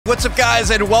What's up,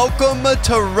 guys, and welcome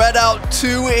to Redout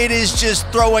 2. It is just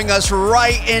throwing us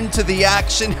right into the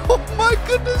action. Oh my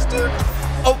goodness, dude.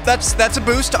 Oh, that's a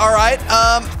boost. All right.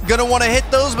 Gonna want to hit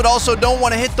those, but also don't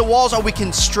want to hit the walls. Oh, we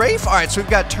can strafe. All right, so we've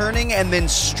got turning and then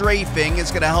strafing.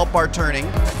 It's gonna help our turning.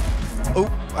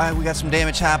 Oh, we got some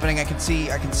damage happening. I can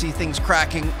see things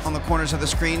cracking on the corners of the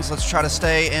screens. Let's try to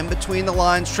stay in between the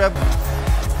lines, Trev.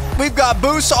 We've got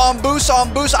boosts on boosts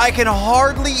on boosts. I can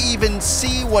hardly even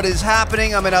see what is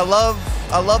happening. I mean, I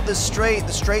love the straight.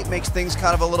 The straight makes things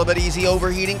kind of a little bit easy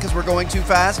overheating because we're going too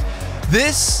fast.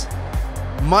 This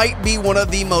might be one of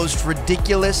the most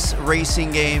ridiculous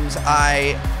racing games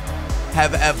I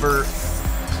have ever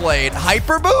played.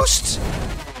 Hyper boost?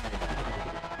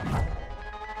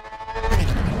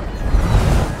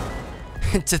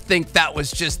 To think that was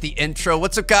just the intro.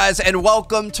 What's up, guys, and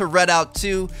welcome to Redout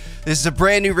 2. This is a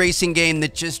brand new racing game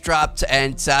that just dropped,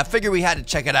 and I figured we had to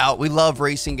check it out. We love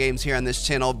racing games here on this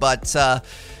channel, but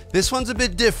this one's a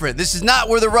bit different. This is not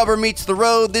where the rubber meets the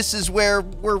road. This is where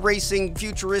we're racing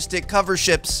futuristic cover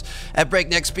ships at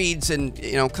breakneck speeds and,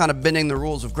 you know, kind of bending the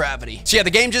rules of gravity. So yeah,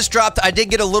 the game just dropped. I did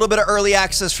get a little bit of early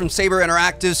access from Saber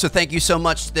Interactive, so thank you so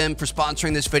much to them for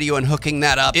sponsoring this video and hooking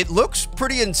that up. It looks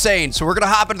pretty insane. So we're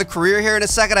gonna hop into the career here in a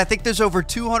second. I think there's over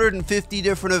 250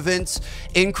 different events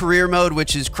in career mode,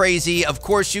 which is crazy. Of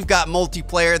course, you've got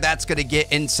multiplayer. That's gonna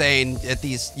get insane at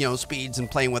these, you know, speeds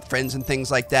and playing with friends and things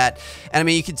like that. And I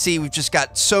mean, you can see we've just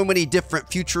got so many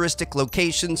different futuristic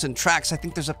locations and tracks. I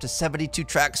think there's up to 72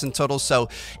 tracks in total, so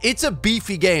it's a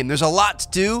beefy game. There's a lot to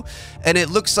do, and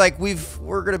it looks like we're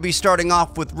going to be starting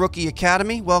off with Rookie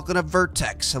Academy. Welcome to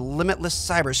Vertex, a limitless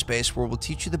cyberspace where we'll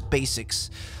teach you the basics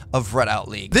of Redout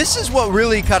League. This is what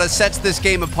really kind of sets this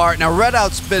game apart. Now,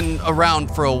 Redout's been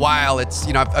around for a while. It's,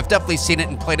 you know, I've definitely seen it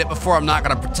and played it before. I'm not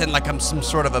going to pretend like I'm some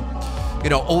sort of a, you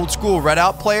know, old school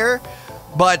Redout player.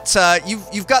 But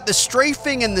you've got the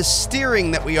strafing and the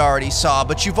steering that we already saw,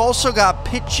 but you've also got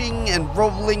pitching and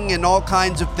rolling and all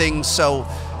kinds of things. So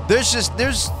there's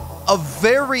a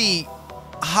very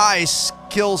high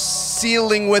skill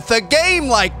ceiling with a game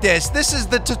like this. This is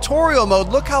the tutorial mode.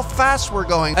 Look how fast we're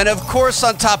going. And of course,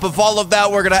 on top of all of that,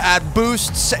 we're gonna add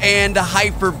boosts and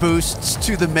hyper boosts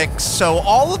to the mix. So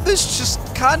all of this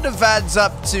just kind of adds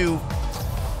up to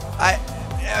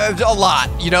a lot.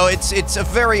 You know, it's a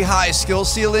very high skill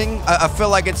ceiling. I feel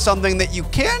like it's something that you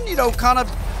can, you know, kind of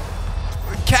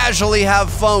casually have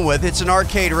fun with. It's an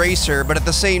arcade racer, but at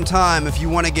the same time, if you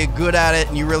want to get good at it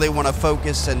and you really want to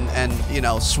focus and you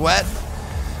know, sweat,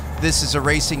 this is a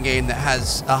racing game that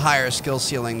has a higher skill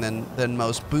ceiling than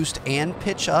most. Boost and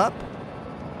pitch up?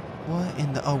 What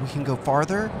in the... Oh, we can go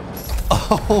farther?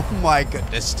 Oh my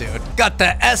goodness, dude. Got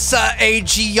the ESSA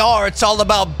AGR. It's all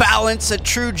about balance, a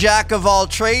true jack of all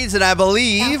trades, and I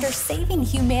believe... After saving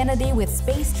humanity with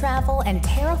space travel and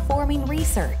terraforming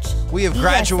research, we have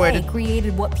graduated... ESA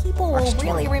created what people will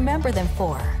really remember them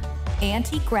for.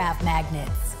 Anti-grav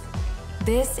magnets.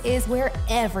 This is where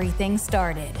everything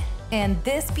started. And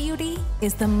this beauty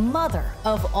is the mother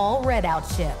of all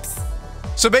Redout ships.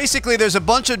 So basically, there's a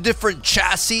bunch of different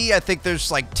chassis. I think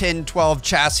there's like 10, 12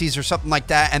 chassis or something like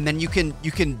that. And then you can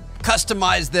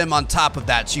customize them on top of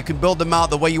that. So you can build them out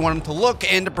the way you want them to look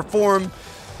and to perform.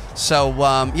 So,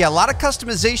 yeah, a lot of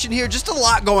customization here. Just a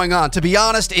lot going on. To be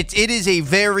honest, it is a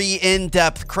very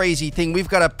in-depth, crazy thing. We've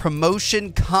got a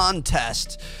promotion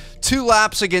contest. 2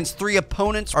 laps against 3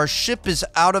 opponents. Our ship is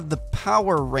out of the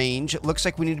power range. It looks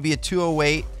like we need to be a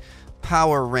 208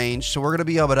 power range. So we're going to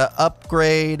be able to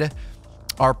upgrade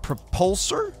our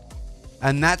propulsor,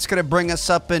 and that's going to bring us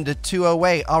up into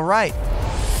 208. All right.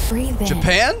 Breathe in.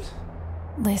 Japan?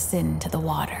 Listen to the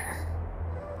water,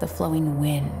 the flowing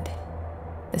wind,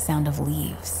 the sound of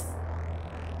leaves.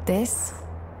 This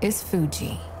is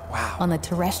Fuji. Wow. On the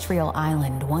terrestrial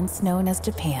island once known as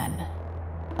Japan.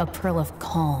 A pearl of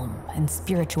calm and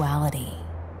spirituality.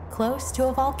 Close to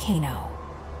a volcano,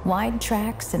 wide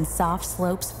tracks and soft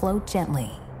slopes float gently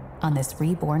on this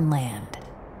reborn land.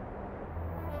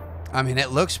 I mean,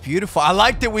 it looks beautiful. I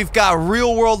like that we've got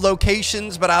real world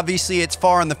locations, but obviously it's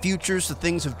far in the future, so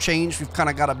things have changed. We've kind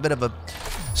of got a bit of a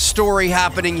story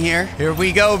happening here. Here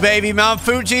we go, baby. Mount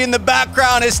Fuji in the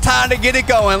background. It's time to get it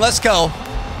going. Let's go.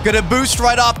 Gonna boost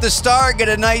right off the start. Get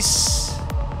a nice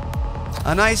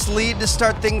lead to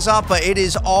start things off, but it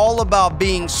is all about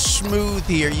being smooth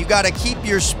here. You got to keep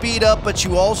your speed up, but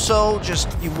you also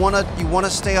just, you want to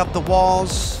stay up the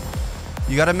walls.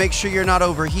 You got to make sure you're not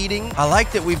overheating. I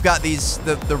like that we've got these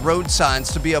the road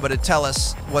signs to be able to tell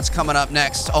us what's coming up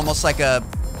next, almost like a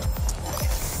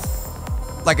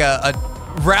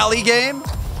rally game.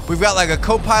 We've got like a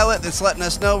co-pilot that's letting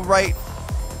us know right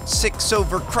 6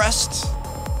 over crest.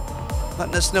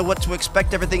 letting us know what to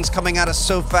expect. Everything's coming at us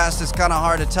so fast, it's kind of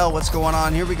hard to tell what's going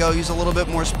on. Here we go. Use a little bit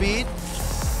more speed.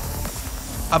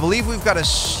 I believe we've got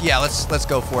a... yeah, let's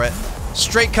go for it.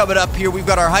 Straight coming up here. We've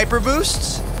got our hyper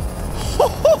boosts.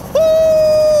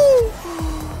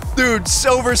 Dude, it's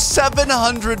over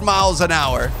 700 miles an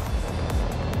hour.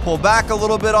 Pull back a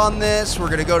little bit on this. We're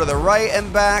going to go to the right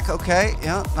and back. Okay,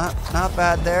 yeah, not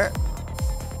bad there.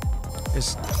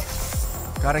 Just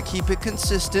got to keep it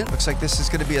consistent. Looks like this is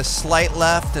going to be a slight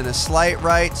left and a slight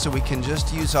right, so we can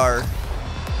just use our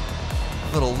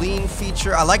little lean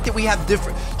feature. I like that we have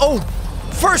different... oh,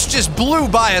 first just blew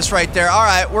by us right there. All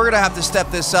right, we're going to have to step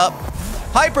this up.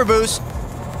 Hyper boost.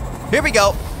 Here we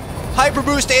go. Hyper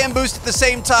boost and boost at the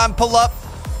same time. Pull up.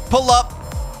 Pull up.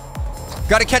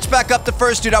 Got to catch back up to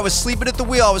first, dude. I was sleeping at the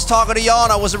wheel. I was talking to y'all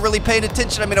and I wasn't really paying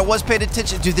attention. I mean, I was paying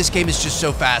attention. Dude, this game is just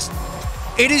so fast.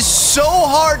 It is so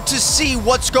hard to see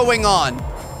what's going on.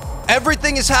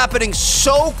 Everything is happening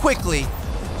so quickly.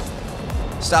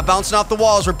 Stop bouncing off the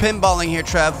walls. We're pinballing here,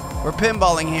 Trev. We're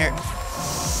pinballing here.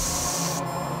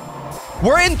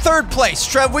 We're in third place.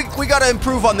 Trev, we got to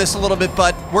improve on this a little bit,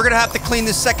 but we're going to have to clean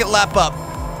this second lap up.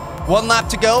 One lap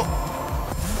to go.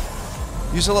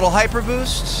 Use a little hyper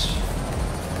boost.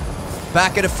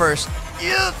 Back into first.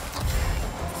 Yeah.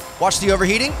 Watch the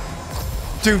overheating.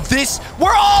 Dude,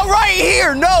 we're all right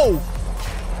here. No.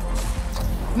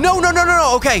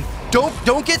 No. Okay.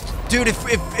 Don't get, dude,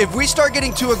 if we start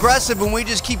getting too aggressive and we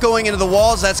just keep going into the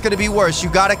walls, that's going to be worse. You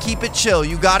got to keep it chill.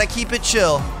 You got to keep it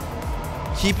chill.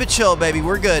 Keep it chill, baby.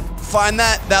 We're good. Find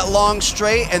that long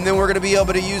straight, and then we're going to be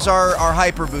able to use our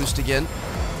hyper boost again.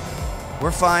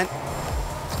 We're fine.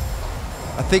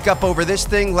 I think up over this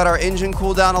thing, let our engine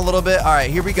cool down a little bit. All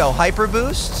right, here we go. Hyper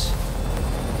boost.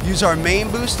 Use our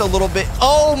main boost a little bit.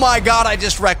 Oh my God, I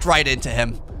just wrecked right into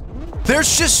him.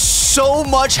 There's just so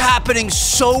much happening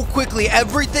so quickly.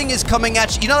 Everything is coming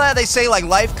at you. You know how they say like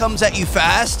life comes at you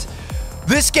fast?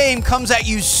 This game comes at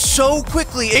you so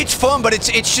quickly. It's fun, but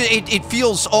it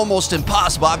feels almost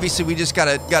impossible. Obviously, we just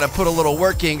gotta put a little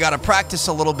work in, gotta practice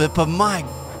a little bit, but my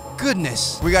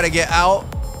goodness. We gotta get out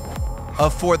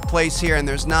of fourth place here, and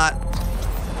there's not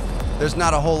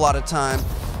a whole lot of time.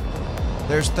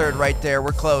 There's third right there.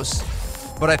 We're close,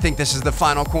 but I think this is the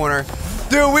final corner.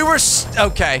 Dude, we were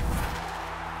okay.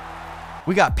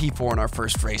 We got P4 in our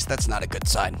first race. That's not a good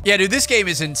sign. Yeah, dude, this game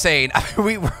is insane. I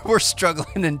mean, we're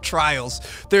struggling in trials.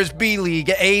 There's B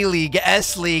League, A League,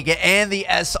 S League, and the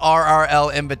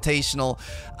SRRL Invitational.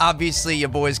 Obviously, your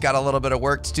boys got a little bit of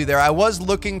work to do there. I was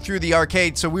looking through the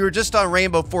arcade, so we were just on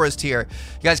Rainbow Forest here.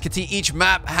 You guys can see each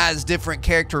map has different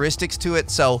characteristics to it.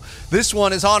 So this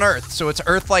one is on Earth, so it's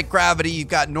Earth-like gravity. You've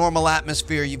got normal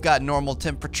atmosphere, you've got normal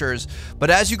temperatures. But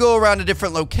as you go around to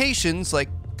different locations, like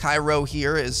Cairo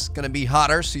here is going to be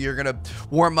hotter, so you're going to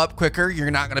warm up quicker. You're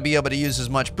not going to be able to use as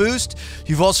much boost.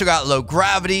 You've also got low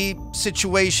gravity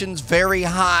situations, very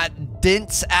hot,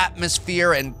 dense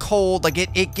atmosphere, and cold. Like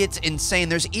it gets insane.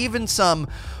 There's even some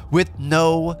with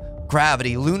no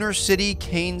gravity. Lunar City,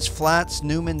 Canes Flats,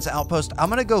 Newman's Outpost. I'm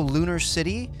going to go Lunar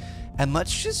City, and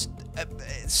let's just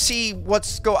see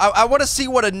what's I want to see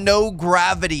what a no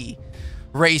gravity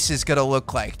race is going to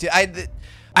look like. I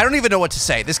don't even know what to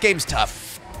say. This game's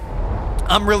tough.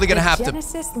 I'm really gonna have to.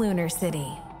 Genesis Lunar City,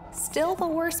 still the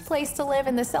worst place to live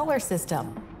in the solar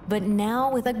system, but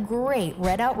now with a great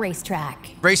red-out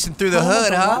racetrack. Racing through the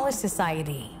hood, huh? Wallace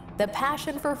Society. The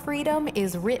passion for freedom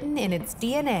is written in its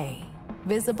DNA,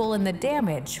 visible in the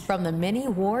damage from the many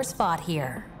wars fought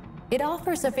here. It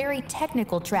offers a very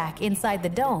technical track inside the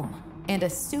dome and a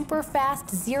super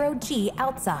fast zero-G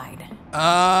outside.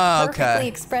 Ah, okay. Perfectly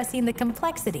expressing the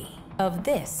complexity of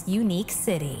this unique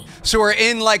city. So we're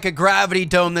in like a gravity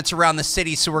dome that's around the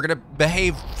city, so we're gonna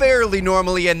behave fairly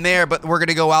normally in there, but we're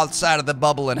gonna go outside of the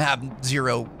bubble and have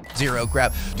zero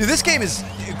grav. Dude, this game is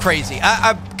crazy.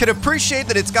 I can appreciate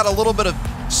that it's got a little bit of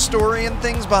story and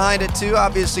things behind it too.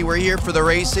 Obviously we're here for the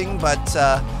racing, but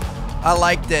I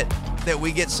like that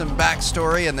we get some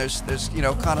backstory and there's you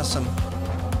know, kind of some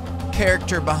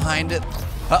character behind it.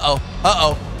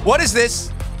 Uh-oh. What is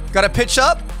this? Gotta pitch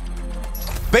up?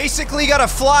 Basically, gotta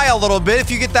fly a little bit. If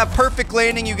you get that perfect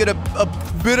landing, you get a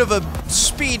bit of a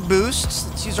speed boost.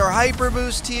 Let's use our hyper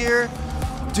boost here.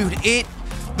 Dude,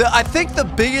 I think the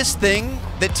biggest thing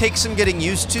that takes some getting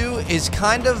used to is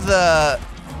kind of the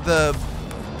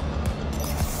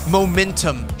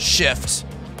momentum shift.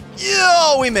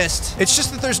 Yo, we missed. It's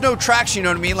just that there's no traction, you know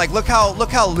what I mean? Like, look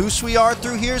how loose we are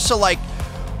through here. So, like,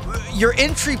 your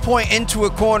entry point into a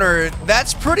corner,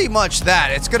 that's pretty much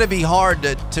that. It's going to be hard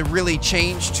to really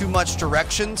change too much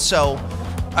direction. So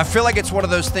I feel like it's one of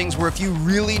those things where if you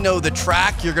really know the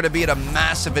track, you're going to be at a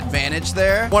massive advantage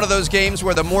there. One of those games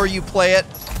where the more you play it,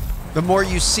 the more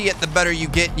you see it, the better you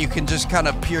get. You can just kind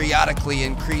of periodically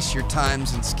increase your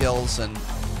times and skills. And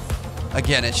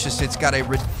again, it's got a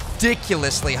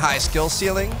ridiculously high skill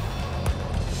ceiling.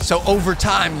 So over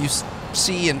time, you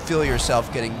see and feel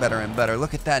yourself getting better and better.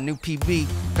 Look at that new PB,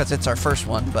 because it's our first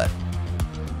one, but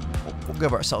we'll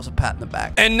give ourselves a pat in the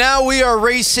back. And now we are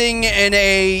racing in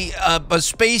a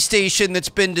space station that's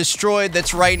been destroyed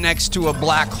that's right next to a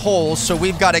black hole. So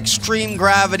we've got extreme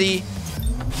gravity,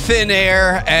 thin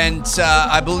air, and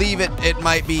I believe it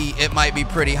might be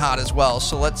pretty hot as well.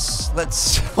 So let's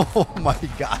oh my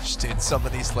gosh, dude, some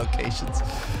of these locations.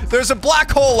 There's a black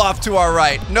hole off to our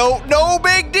right. No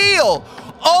big deal.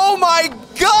 Oh my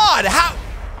God, how?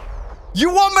 You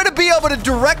want me to be able to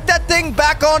direct that thing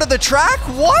back onto the track?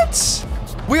 What?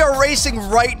 We are racing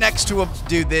right next to a...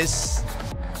 Dude, this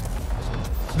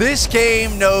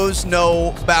game knows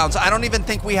no bounds. I don't even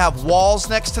think we have walls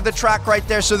next to the track right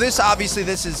there. So this, obviously,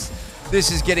 this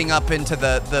is getting up into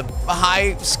the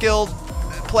high-skilled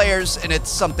players, and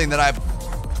it's something that I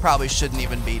probably shouldn't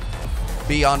even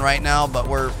be on right now, but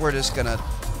we're just gonna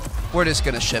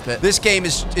ship it. This game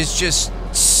is just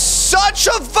such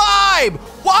a vibe.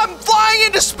 I'm flying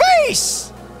into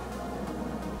space.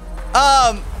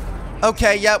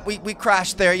 Okay, yeah, we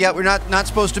crashed there. Yeah, we're not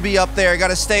supposed to be up there. Got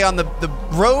to stay on the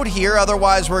road here,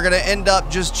 otherwise we're gonna end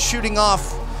up just shooting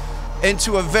off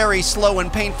into a very slow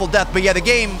and painful death. But yeah, the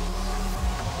game,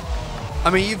 I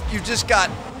mean, you've just got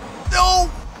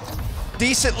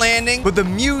decent landing with the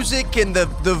music and the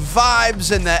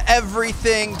vibes and the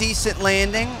everything. Decent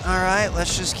landing. All right,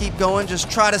 let's just keep going.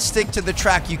 Just try to stick to the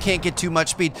track. You can't get too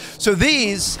much speed. So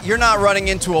these, you're not running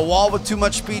into a wall with too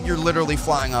much speed. You're literally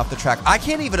flying off the track. I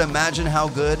can't even imagine how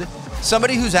good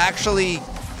somebody who's actually,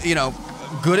 you know,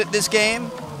 good at this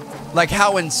game, like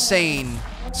how insane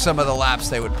some of the laps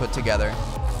they would put together.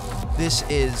 This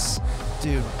is,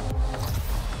 dude,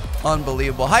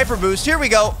 unbelievable. Hyper boost. Here we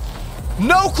go.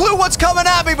 No clue what's coming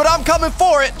at me, but I'm coming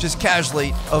for it. Just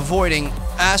casually avoiding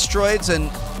asteroids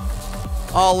and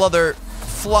all other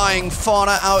flying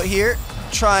fauna out here.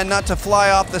 Trying not to fly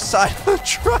off the side of the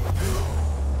truck.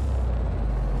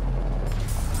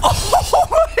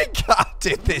 Oh my God,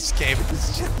 dude, this game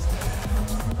is just...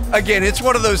 Again, it's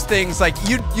one of those things, like,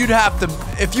 you'd have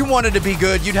to, if you wanted to be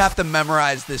good, you'd have to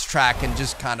memorize this track and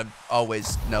just kind of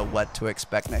always know what to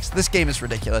expect next. This game is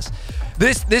ridiculous.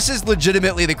 This is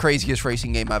legitimately the craziest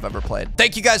racing game I've ever played.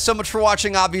 Thank you guys so much for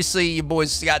watching. Obviously, you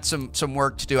boys got some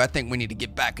work to do. I think we need to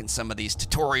get back in some of these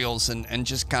tutorials and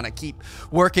just kind of keep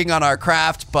working on our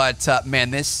craft. But,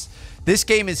 man, this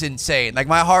game is insane. Like,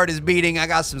 my heart is beating. I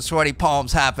got some sweaty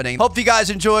palms happening. Hope you guys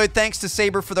enjoyed. Thanks to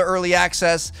Saber for the early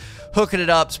access, hooking it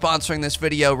up, sponsoring this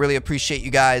video. Really appreciate you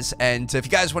guys. And if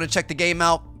you guys want to check the game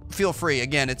out, feel free.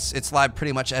 Again, it's live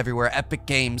pretty much everywhere. Epic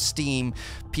Games, Steam,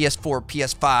 PS4,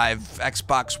 PS5,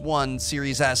 Xbox One,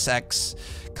 Series S, X,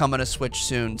 coming to Switch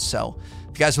soon. So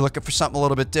if you guys are looking for something a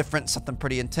little bit different, something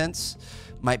pretty intense,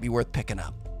 might be worth picking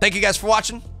up. Thank you guys for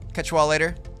watching. Catch you all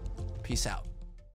later. Peace out.